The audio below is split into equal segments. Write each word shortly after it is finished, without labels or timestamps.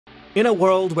In a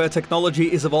world where technology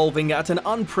is evolving at an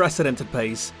unprecedented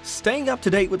pace, staying up to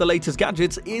date with the latest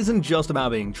gadgets isn't just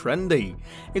about being trendy,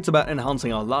 it's about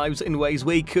enhancing our lives in ways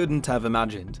we couldn't have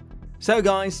imagined. So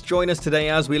guys, join us today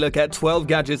as we look at 12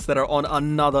 gadgets that are on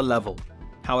another level.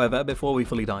 However, before we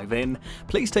fully dive in,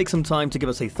 please take some time to give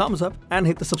us a thumbs up and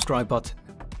hit the subscribe button.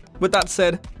 With that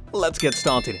said, let's get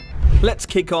started. Let's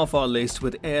kick off our list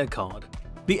with AirCard.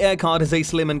 The AirCard is a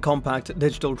slim and compact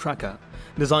digital tracker,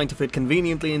 designed to fit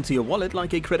conveniently into your wallet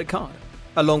like a credit card.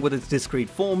 Along with its discreet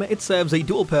form, it serves a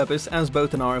dual purpose as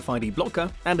both an RFID blocker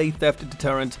and a theft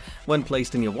deterrent when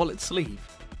placed in your wallet sleeve.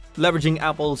 Leveraging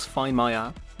Apple's Find My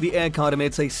app, the AirCard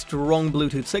emits a strong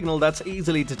Bluetooth signal that's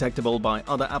easily detectable by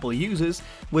other Apple users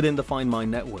within the Find My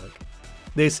network.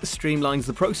 This streamlines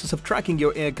the process of tracking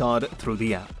your AirCard through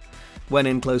the app. When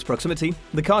in close proximity,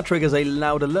 the card triggers a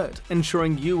loud alert,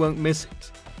 ensuring you won't miss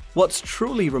it. What's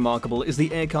truly remarkable is the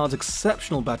AirCard's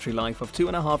exceptional battery life of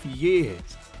 2.5 years,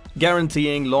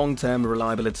 guaranteeing long-term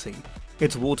reliability.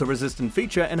 Its water-resistant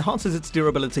feature enhances its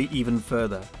durability even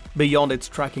further. Beyond its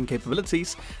tracking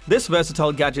capabilities, this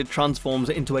versatile gadget transforms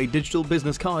into a digital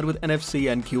business card with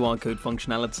NFC and QR code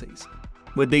functionalities.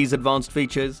 With these advanced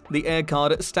features, the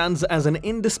AirCard stands as an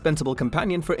indispensable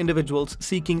companion for individuals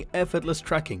seeking effortless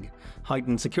tracking,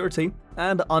 heightened security,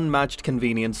 and unmatched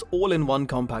convenience all in one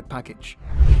compact package.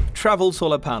 Travel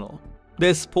Solar Panel.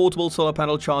 This portable solar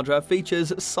panel charger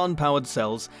features sun-powered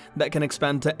cells that can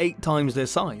expand to 8 times their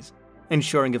size,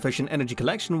 ensuring efficient energy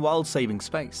collection while saving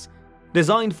space.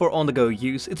 Designed for on-the-go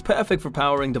use, it's perfect for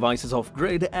powering devices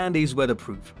off-grid and is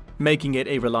weatherproof, making it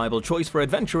a reliable choice for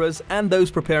adventurers and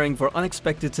those preparing for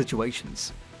unexpected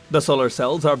situations. The solar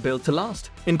cells are built to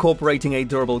last, incorporating a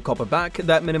durable copper back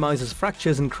that minimizes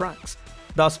fractures and cracks,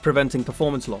 thus preventing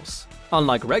performance loss.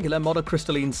 Unlike regular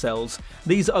monocrystalline cells,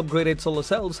 these upgraded solar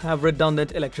cells have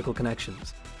redundant electrical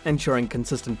connections, ensuring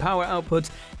consistent power output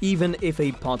even if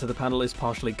a part of the panel is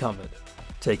partially covered.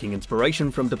 Taking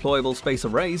inspiration from deployable space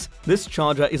arrays, this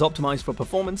charger is optimized for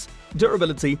performance,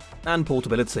 durability, and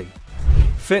portability.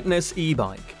 Fitness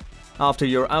e-bike. After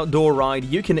your outdoor ride,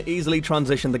 you can easily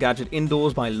transition the gadget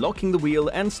indoors by locking the wheel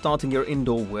and starting your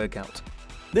indoor workout.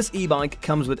 This e-bike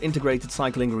comes with integrated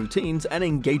cycling routines and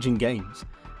engaging games.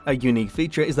 A unique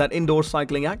feature is that indoor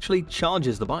cycling actually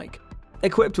charges the bike.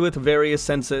 Equipped with various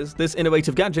sensors, this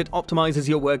innovative gadget optimizes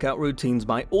your workout routines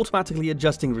by automatically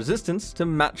adjusting resistance to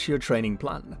match your training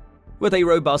plan. With a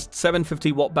robust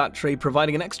 750-watt battery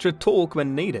providing an extra torque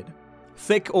when needed,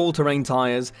 thick all-terrain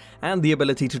tires, and the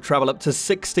ability to travel up to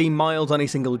 60 miles on a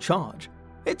single charge,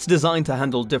 it's designed to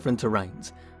handle different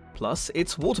terrains. Plus,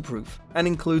 it's waterproof and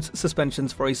includes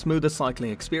suspensions for a smoother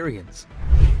cycling experience.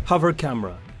 Hover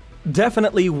camera.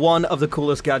 Definitely one of the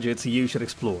coolest gadgets you should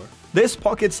explore. This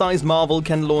pocket-sized marvel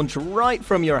can launch right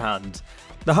from your hand.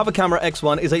 The Hover Camera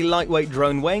X1 is a lightweight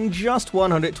drone weighing just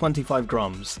 125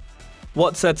 grams.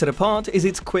 What sets it apart is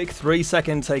its quick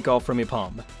 3-second takeoff from your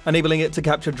palm, enabling it to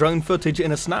capture drone footage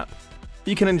in a snap.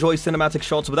 You can enjoy cinematic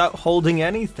shots without holding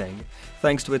anything,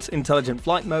 thanks to its intelligent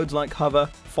flight modes like Hover,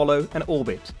 Follow, and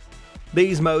Orbit.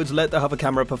 These modes let the hover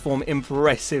camera perform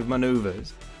impressive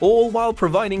maneuvers, all while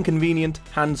providing convenient,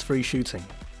 hands-free shooting.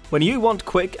 When you want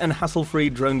quick and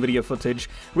hassle-free drone video footage,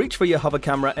 reach for your Hover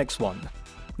Camera X1.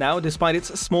 Now, despite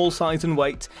its small size and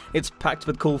weight, it's packed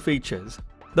with cool features.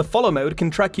 The Follow mode can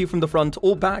track you from the front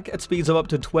or back at speeds of up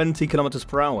to 20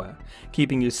 km/h,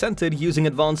 keeping you centered using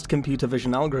advanced computer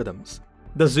vision algorithms.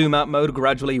 The Zoom Out mode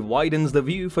gradually widens the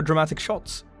view for dramatic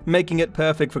shots, making it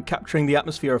perfect for capturing the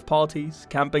atmosphere of parties,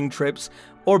 camping trips,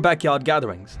 or backyard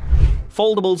gatherings.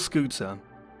 Foldable scooter.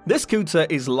 This scooter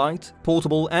is light,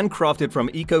 portable, and crafted from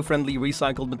eco-friendly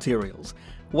recycled materials.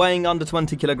 Weighing under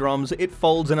 20 kilograms, it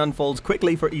folds and unfolds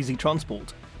quickly for easy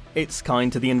transport. It's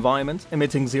kind to the environment,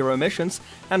 emitting zero emissions,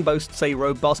 and boasts a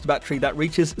robust battery that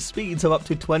reaches speeds of up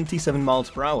to 27 miles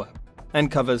per hour,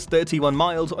 and covers 31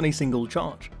 miles on a single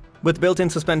charge. With built-in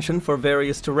suspension for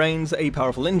various terrains, a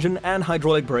powerful engine, and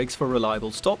hydraulic brakes for reliable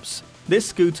stops, this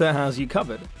scooter has you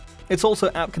covered. It's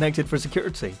also app-connected for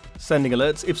security, sending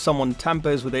alerts if someone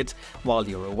tampers with it while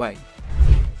you're away.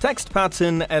 Text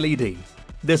Pattern LED.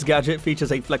 This gadget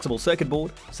features a flexible circuit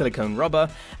board, silicone rubber,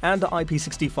 and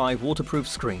IP65 waterproof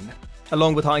screen,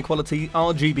 along with high-quality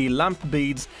RGB lamp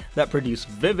beads that produce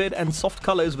vivid and soft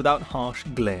colors without harsh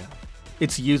glare.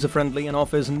 It's user-friendly and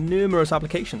offers numerous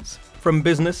applications, from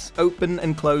business, open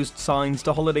and closed signs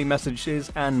to holiday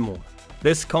messages and more.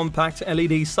 This compact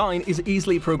LED sign is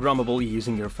easily programmable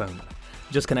using your phone.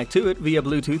 Just connect to it via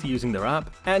Bluetooth using their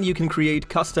app, and you can create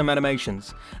custom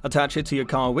animations. Attach it to your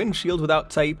car windshield without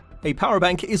tape. A power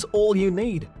bank is all you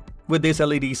need. With this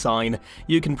LED sign,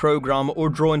 you can program or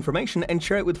draw information and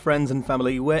share it with friends and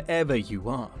family wherever you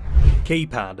are.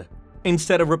 Keypad.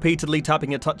 Instead of repeatedly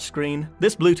tapping a touchscreen,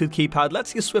 this Bluetooth keypad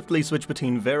lets you swiftly switch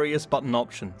between various button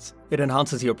options. It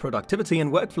enhances your productivity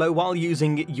and workflow while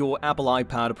using your Apple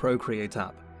iPad Procreate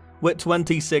app. With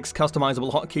 26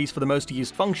 customizable hotkeys for the most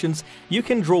used functions, you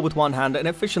can draw with one hand and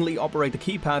efficiently operate the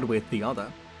keypad with the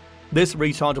other. This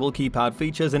rechargeable keypad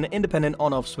features an independent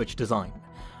on-off switch design,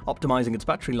 optimizing its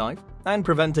battery life and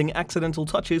preventing accidental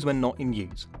touches when not in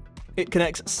use. It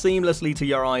connects seamlessly to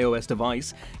your iOS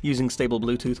device using stable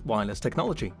Bluetooth wireless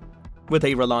technology, with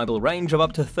a reliable range of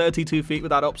up to 32 feet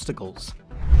without obstacles.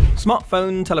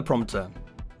 Smartphone teleprompter.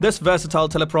 This versatile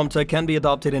teleprompter can be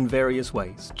adopted in various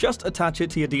ways. Just attach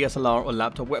it to your DSLR or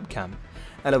laptop webcam.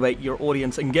 Elevate your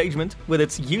audience engagement with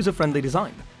its user-friendly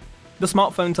design. The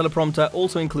smartphone teleprompter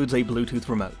also includes a Bluetooth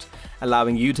remote,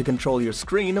 allowing you to control your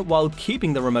screen while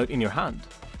keeping the remote in your hand.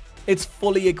 It's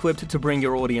fully equipped to bring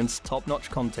your audience top-notch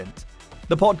content.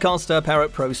 The Podcaster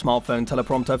Parrot Pro smartphone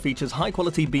teleprompter features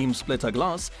high-quality beam splitter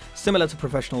glass similar to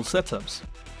professional setups.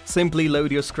 Simply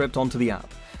load your script onto the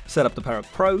app, set up the Parrot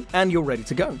Pro, and you're ready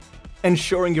to go,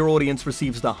 ensuring your audience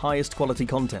receives the highest quality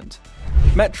content.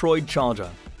 Metroid Charger.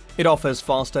 It offers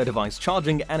faster device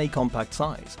charging and a compact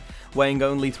size, weighing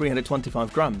only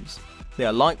 325 grams. They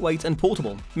are lightweight and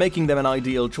portable, making them an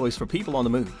ideal choice for people on the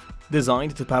move.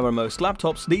 Designed to power most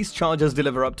laptops, these chargers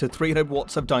deliver up to 300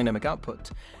 watts of dynamic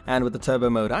output, and with the turbo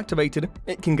mode activated,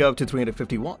 it can go up to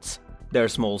 350 watts. Their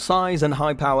small size and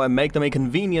high power make them a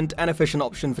convenient and efficient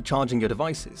option for charging your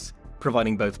devices,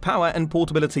 providing both power and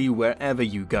portability wherever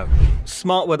you go.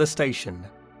 Smart Weather Station.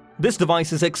 This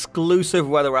device's exclusive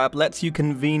weather app lets you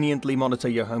conveniently monitor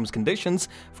your home's conditions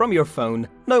from your phone,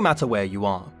 no matter where you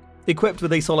are. Equipped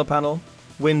with a solar panel,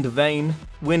 wind vane,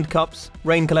 wind cups,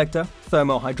 rain collector,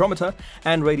 thermohydrometer,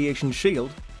 and radiation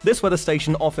shield, this weather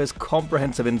station offers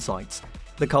comprehensive insights.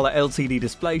 The color LCD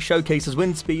display showcases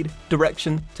wind speed,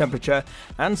 direction, temperature,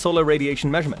 and solar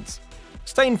radiation measurements.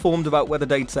 Stay informed about weather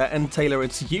data and tailor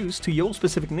its use to your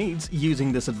specific needs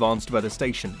using this advanced weather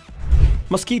station.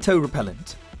 Mosquito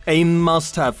repellent. A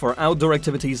must-have for outdoor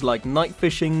activities like night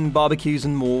fishing, barbecues,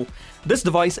 and more, this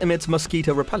device emits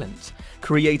mosquito repellent,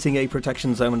 creating a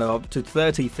protection zone of up to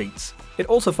 30 feet. It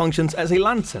also functions as a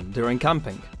lantern during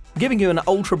camping, giving you an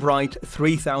ultra-bright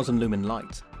 3000 lumen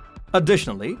light.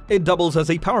 Additionally, it doubles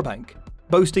as a power bank,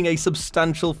 boasting a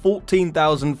substantial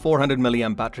 14,400 mAh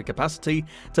battery capacity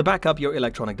to back up your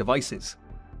electronic devices.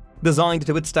 Designed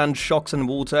to withstand shocks and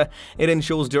water, it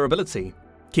ensures durability.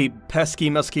 Keep pesky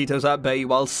mosquitoes at bay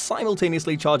while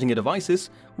simultaneously charging your devices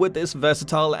with this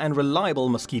versatile and reliable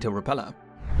mosquito repeller.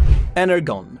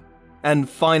 Energon. And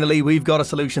finally, we've got a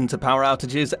solution to power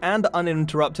outages and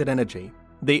uninterrupted energy.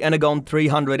 The Energon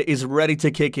 300 is ready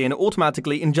to kick in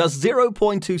automatically in just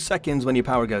 0.2 seconds when your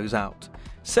power goes out.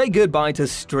 Say goodbye to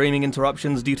streaming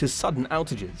interruptions due to sudden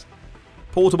outages.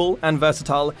 Portable and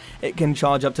versatile, it can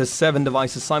charge up to 7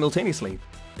 devices simultaneously.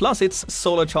 Plus, it's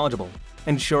solar chargeable,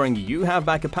 ensuring you have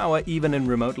backup power even in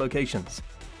remote locations.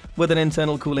 With an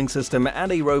internal cooling system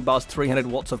and a robust 300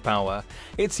 watts of power,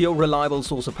 it's your reliable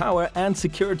source of power and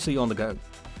security on the go.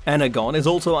 Energon is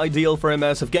also ideal for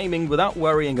immersive gaming without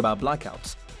worrying about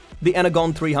blackouts. The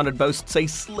Energon 300 boasts a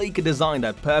sleek design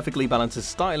that perfectly balances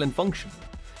style and function.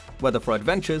 Whether for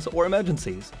adventures or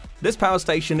emergencies, this power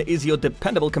station is your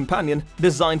dependable companion,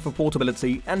 designed for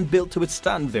portability and built to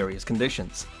withstand various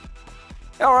conditions.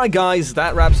 Alright guys,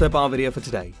 that wraps up our video for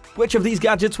today. Which of these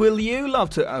gadgets will you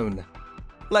love to own?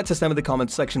 Let us know in the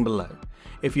comments section below.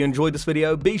 If you enjoyed this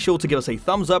video, be sure to give us a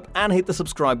thumbs up and hit the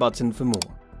subscribe button for more.